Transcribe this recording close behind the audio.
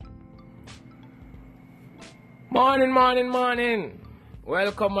Morning, morning, morning.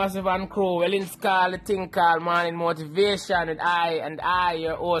 Welcome, Massive and Crew. Well, in Scar, the thing called Morning Motivation with I,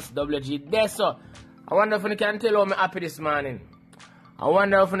 your host, WG Deso. I wonder if you can tell how I'm happy this morning. I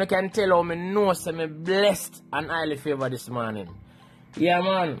wonder if you can tell how I know I'm blessed and highly favored this morning. Yeah,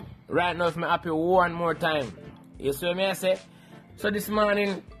 man. Right now, if I'm happy one more time. You see what I say? So this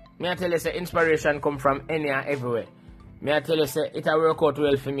morning, I tell you, say, inspiration come from any and everywhere. I tell you, say, it'll work out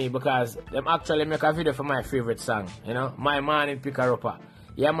well for me because them actually make a video for my favorite song, you know, My Morning Picker Upper.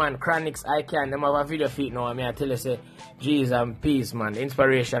 Yeah, man, Chronics, I Can, them have a video feed now, I tell you, say, Jesus and peace, man, the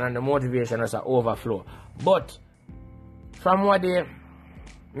inspiration and the motivation is an overflow. But, from what day,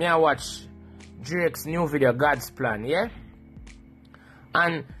 I watch Drake's new video, God's Plan, yeah?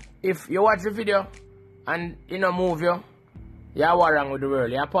 And if you watch the video and you know move you're wrong with the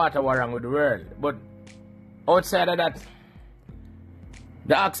world, you're part of wrong with the world. But outside of that,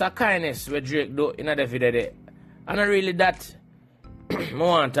 the acts of kindness where Drake do in the video there, and not really that I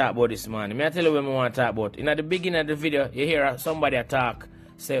want to talk about this man. I tell you what I want to talk about. In the beginning of the video, you hear somebody talk,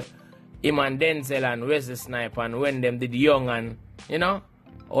 say him and Denzel and Wesley Snipes and when them did young and you know,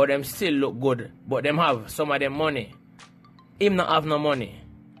 or them still look good, but them have some of them money. Him not have no money.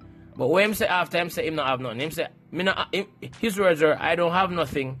 But when him say after him say him not have nothing, him say his words are I don't have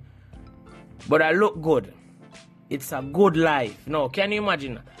nothing, but I look good. It's a good life. No, can you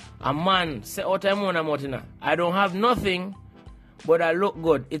imagine? A man say out of money, I don't have nothing, but I look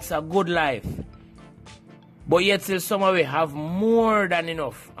good. It's a good life. But yet still some of we have more than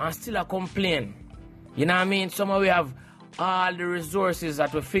enough and still a complain. You know what I mean? Some of we have all the resources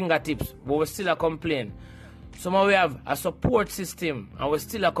at our fingertips, but we still a complain. Some of we have a support system and we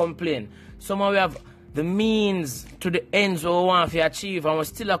still a complain. Some of we have the means to the ends we want to achieve and we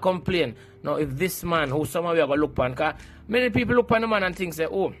still a complain. Now if this man who some of you are going to look upon, because many people look upon the man and think, say,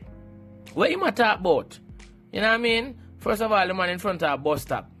 oh, what you might talk about? You know what I mean? First of all, the man in front of a bus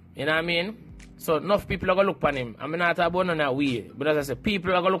stop. You know what I mean? So enough people are going to look upon him. I mean, not talk about none of that way. But as I say,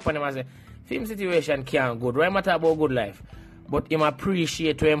 people are going to look upon him and say, film situation can't good. Why am I talking about good life? But him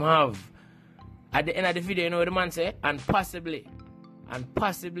appreciate what him have. At the end of the video, you know what the man say? And possibly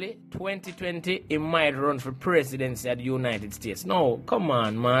 2020 he might run for presidency at the United States. No, come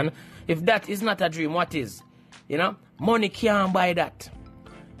on, man. If that is not a dream, what is? You know, money can't buy that.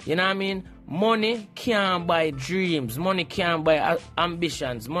 You know what I mean? Money can't buy dreams. Money can't buy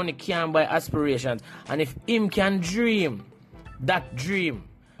ambitions. Money can't buy aspirations. And if him can dream that dream,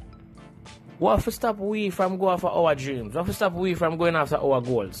 what if we stop we from going for our dreams? What if we stop we from going after our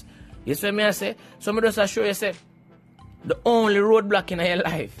goals? You see what I say? So I just show you, say, the only roadblock in your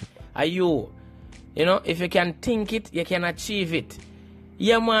life are you. You know, if you can think it, you can achieve it.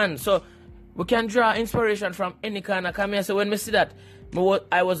 Yeah, man. So we can draw inspiration from any kind of come here. So when we see that,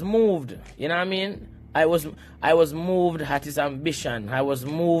 I was moved. You know what I mean? I was moved at his ambition. I was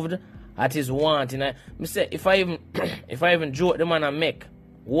moved at his want. And I say, if I even joke the man I make,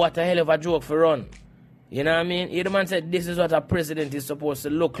 what a hell of a joke for run. You know what I mean? The man said this is what a president is supposed to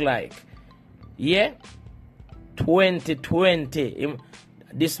look like. Yeah? 2020.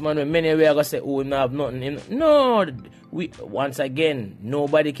 This man with many way are gonna say, oh, we don't have nothing. No, once again,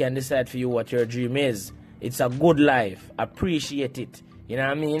 nobody can decide for you what your dream is. It's a good life. Appreciate it. You know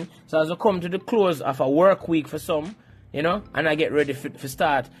what I mean? So as we come to the close of a work week for some, you know, and I get ready for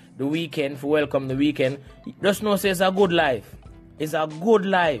start the weekend, for welcome the weekend, just know say it's a good life. It's a good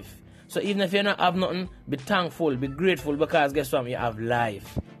life. So even if you don't have nothing, be thankful, be grateful, because guess what? You have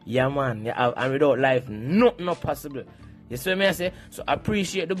life. Yeah, man. You have, and without life, nothing not possible. You see what I say? So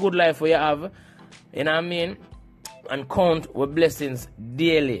appreciate the good life you have. You know what I mean? And count with blessings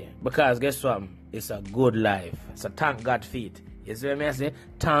daily. Because guess what? It's a good life. So thank God for it. You see what I say?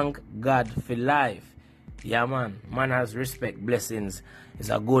 Thank God for life. Yeah, man. Manners, respect, blessings. It's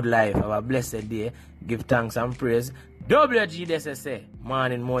a good life. Have a blessed day. Give thanks and praise. WG Deso say,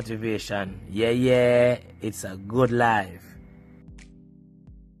 morning motivation. Yeah, it's a good life.